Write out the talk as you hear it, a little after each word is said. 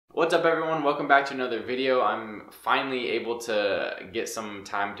What's up everyone, welcome back to another video. I'm finally able to get some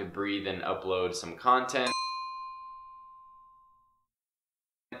time to breathe and upload some content.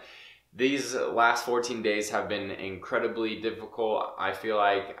 These last 14 days have been incredibly difficult. I feel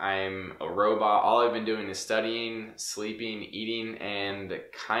like I'm a robot. All I've been doing is studying, sleeping, eating, and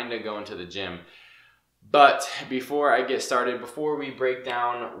kind of going to the gym. But before I get started, before we break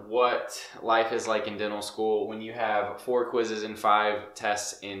down what life is like in dental school, when you have 4 quizzes and 5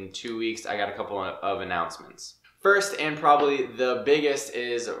 tests in 2 weeks, I got a couple of announcements. First, and probably the biggest,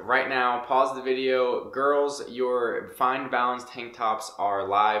 is right now, pause the video. Girls, your Find Balance tank tops are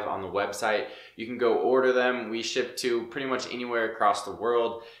live on the website. You can go order them. We ship to pretty much anywhere across the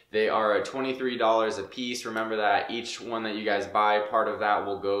world. They are $23 a piece. Remember that each one that you guys buy, part of that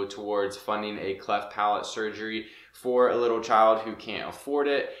will go towards funding a cleft palate surgery for a little child who can't afford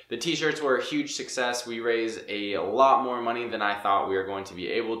it. The t-shirts were a huge success. We raised a lot more money than I thought we were going to be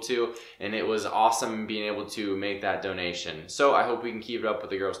able to, and it was awesome being able to make that donation. So I hope we can keep it up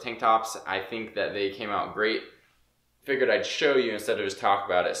with the girls' tank tops. I think that they came out great. Figured I'd show you instead of just talk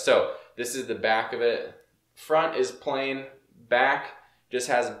about it. So this is the back of it. Front is plain, back just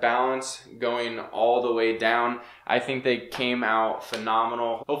has balance going all the way down. I think they came out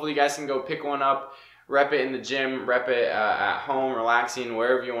phenomenal. Hopefully you guys can go pick one up, rep it in the gym, rep it at home, relaxing,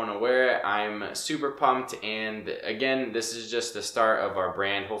 wherever you want to wear it. I'm super pumped, and again, this is just the start of our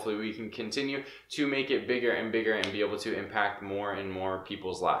brand. Hopefully we can continue to make it bigger and bigger and be able to impact more and more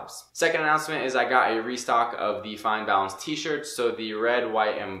people's lives. Second announcement is I got a restock of the Find Balance t-shirts. So the red,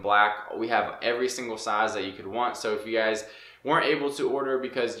 white, and black, we have every single size that you could want. So if you guys weren't able to order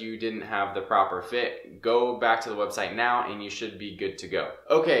because you didn't have the proper fit, go back to the website now and you should be good to go.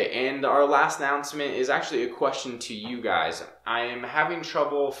 Okay, and our last announcement is actually a question to you guys. I am having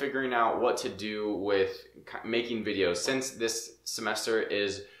trouble figuring out what to do with making videos since this semester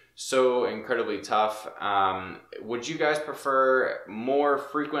is so incredibly tough. Would you guys prefer more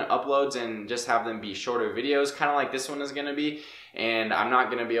frequent uploads and just have them be shorter videos, kind of like this one is going to be? And I'm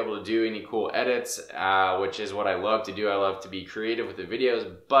not going to be able to do any cool edits, which is what I love to do. I love to be creative with the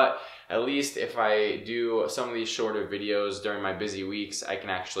videos, but at least if I do some of these shorter videos during my busy weeks, I can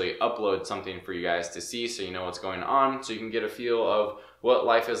actually upload something for you guys to see so you know what's going on, so you can get a feel of what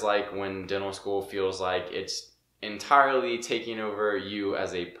life is like when dental school feels like it's entirely taking over you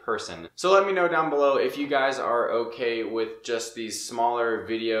as a person. So let me know down below if you guys are okay with just these smaller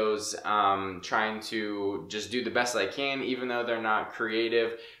videos, trying to just do the best I can, even though they're not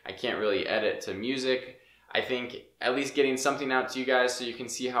creative. I can't really edit to music. I think at least getting something out to you guys so you can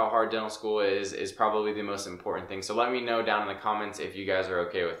see how hard dental school is probably the most important thing. So let me know down in the comments if you guys are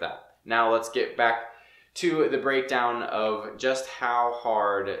okay with that. Now let's get back to the breakdown of just how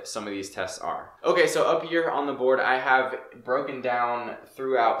hard some of these tests are. Okay, so up here on the board, I have broken down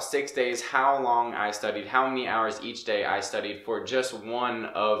throughout 6 days how long I studied, how many hours each day I studied for just one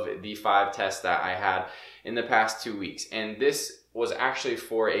of the 5 tests that I had in the past 2 weeks. And this was actually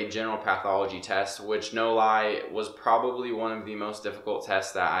for a general pathology test, which, no lie, was probably one of the most difficult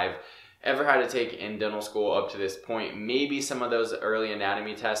tests that I've ever had to take in dental school up to this point. Maybe some of those early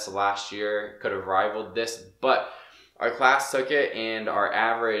anatomy tests last year could have rivaled this, but our class took it and our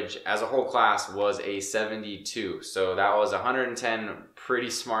average as a whole class was a 72. So that was 110 pretty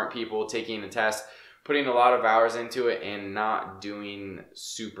smart people taking the test, putting a lot of hours into it and not doing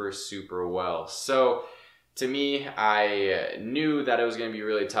super well. So to me, I knew that it was going to be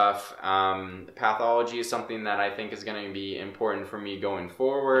really tough. Pathology is something that I think is going to be important for me going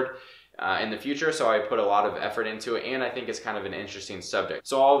forward in the future, so I put a lot of effort into it, and I think it's kind of an interesting subject.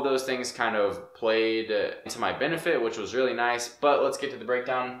 So all of those things kind of played into my benefit, which was really nice. But let's get to the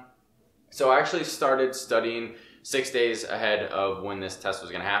breakdown. So I actually started studying 6 days ahead of when this test was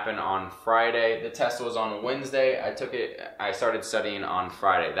going to happen on Friday. The test was on Wednesday. I started studying on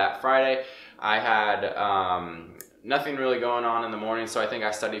Friday. That Friday I had nothing really going on in the morning, so I think I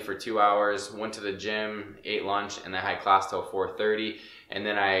studied for 2 hours, went to the gym, ate lunch, and then had class till 4:30. And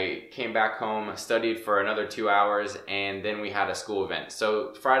then I came back home, studied for another 2 hours, and then we had a school event.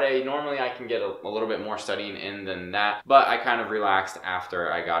 So Friday, normally I can get a little bit more studying in than that, but I kind of relaxed after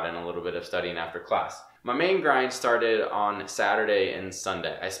I got in a little bit of studying after class. My main grind started on Saturday and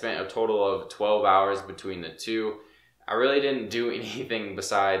Sunday. I spent a total of 12 hours between the two. I really didn't do anything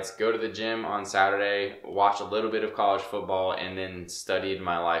besides go to the gym on Saturday, watch a little bit of college football, and then studied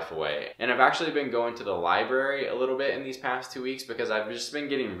my life away. And I've actually been going to the library a little bit in these past 2 weeks because I've just been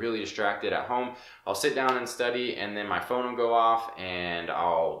getting really distracted at home. I'll sit down and study, and then my phone will go off, and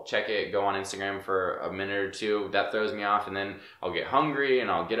I'll check it, go on Instagram for a minute or two. That throws me off, and then I'll get hungry,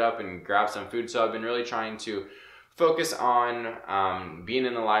 and I'll get up and grab some food. So I've been really trying to focus on being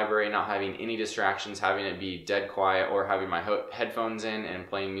in the library, not having any distractions, having it be dead quiet, or having my headphones in and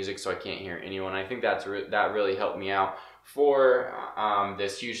playing music so I can't hear anyone. I think that really helped me out for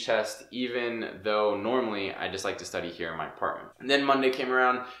this huge test, even though normally I just like to study here in my apartment. And then Monday came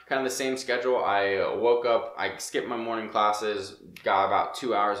around, kind of the same schedule. I woke up, I skipped my morning classes, got about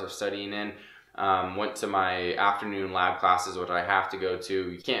 2 hours of studying in, went to my afternoon lab classes, which I have to go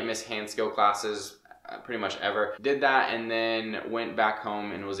to. You can't miss hand skill classes pretty much ever. Did that and then went back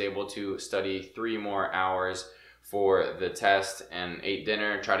home and was able to study 3 more hours for the test and ate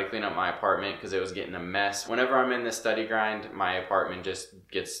dinner, tried to clean up my apartment because it was getting a mess. Whenever I'm in this study grind, my apartment just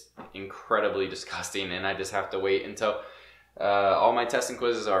gets incredibly disgusting and I just have to wait until all my tests and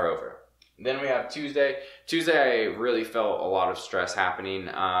quizzes are over. Then we have Tuesday. Tuesday, I really felt a lot of stress happening.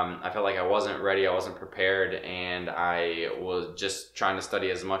 I felt like I wasn't ready, I wasn't prepared, and I was just trying to study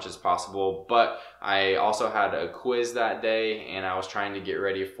as much as possible. But I also had a quiz that day, and I was trying to get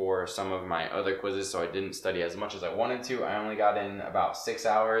ready for some of my other quizzes, so I didn't study as much as I wanted to. I only got in about 6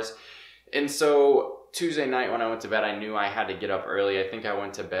 hours. And so Tuesday night when I went to bed, I knew I had to get up early. I think I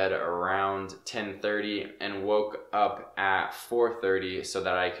went to bed around 10:30 and woke up at 4:30 so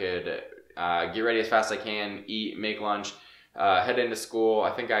that I could get ready as fast as I can, eat, make lunch, head into school.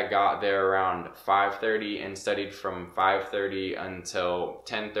 I think I got there around 5:30 and studied from 5:30 until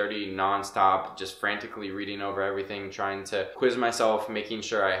 10:30 nonstop, just frantically reading over everything, trying to quiz myself, making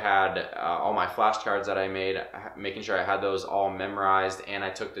sure I had all my flashcards that I made, making sure I had those all memorized, and I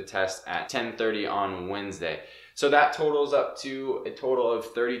took the test at 10:30 on Wednesday. So that totals up to a total of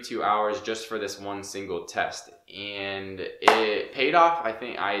 32 hours just for this one single test. And it paid off. I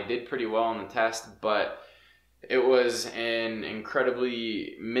think I did pretty well on the test, but it was an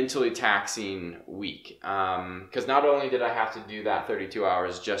incredibly mentally taxing week. Because not only did I have to do that 32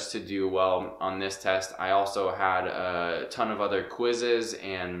 hours just to do well on this test, I also had a ton of other quizzes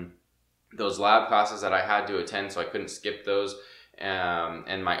and those lab classes that I had to attend, so I couldn't skip those.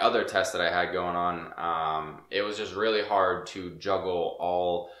 And my other tests that I had going on, it was just really hard to juggle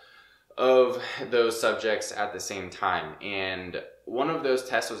all of those subjects at the same time. And one of those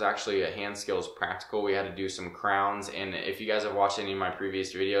tests was actually a hand skills practical. We had to do some crowns, and if you guys have watched any of my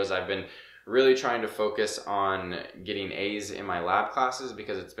previous videos, I've been really trying to focus on getting A's in my lab classes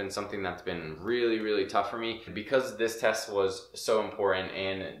because it's been something that's been really tough for me. Because this test was so important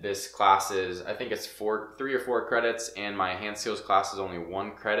and this class is, I think it's 3 or 4 credits, and my hand skills class is only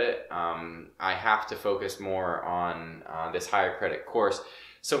 1 credit, I have to focus more on this higher credit course.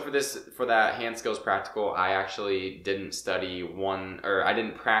 So for that hand skills practical, I actually didn't I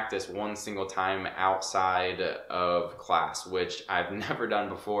didn't practice one single time outside of class, which I've never done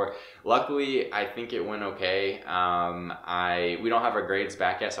before. Luckily, I think it went okay. We don't have our grades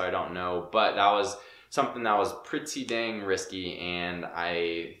back yet, so I don't know, but that was something that was pretty dang risky, and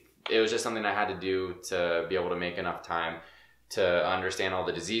it was just something I had to do to be able to make enough time to understand all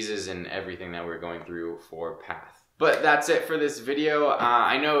the diseases and everything that we're going through for PATH. But that's it for this video.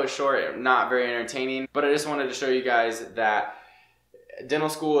 I know it's short, not very entertaining, but I just wanted to show you guys that dental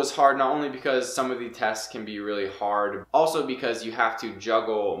school is hard, not only because some of the tests can be really hard, also because you have to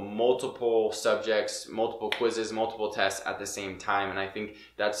juggle multiple subjects, multiple quizzes, multiple tests at the same time. And I think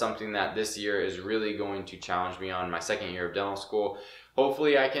that's something that this year is really going to challenge me on my second year of dental school.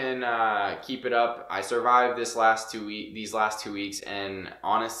 Hopefully I can keep it up. I survived these last 2 weeks, and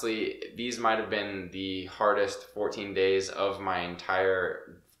honestly, these might have been the hardest 14 days of my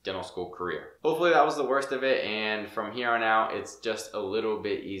entire dental school career. Hopefully that was the worst of it, and from here on out, it's just a little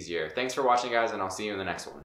bit easier. Thanks for watching, guys, and I'll see you in the next one.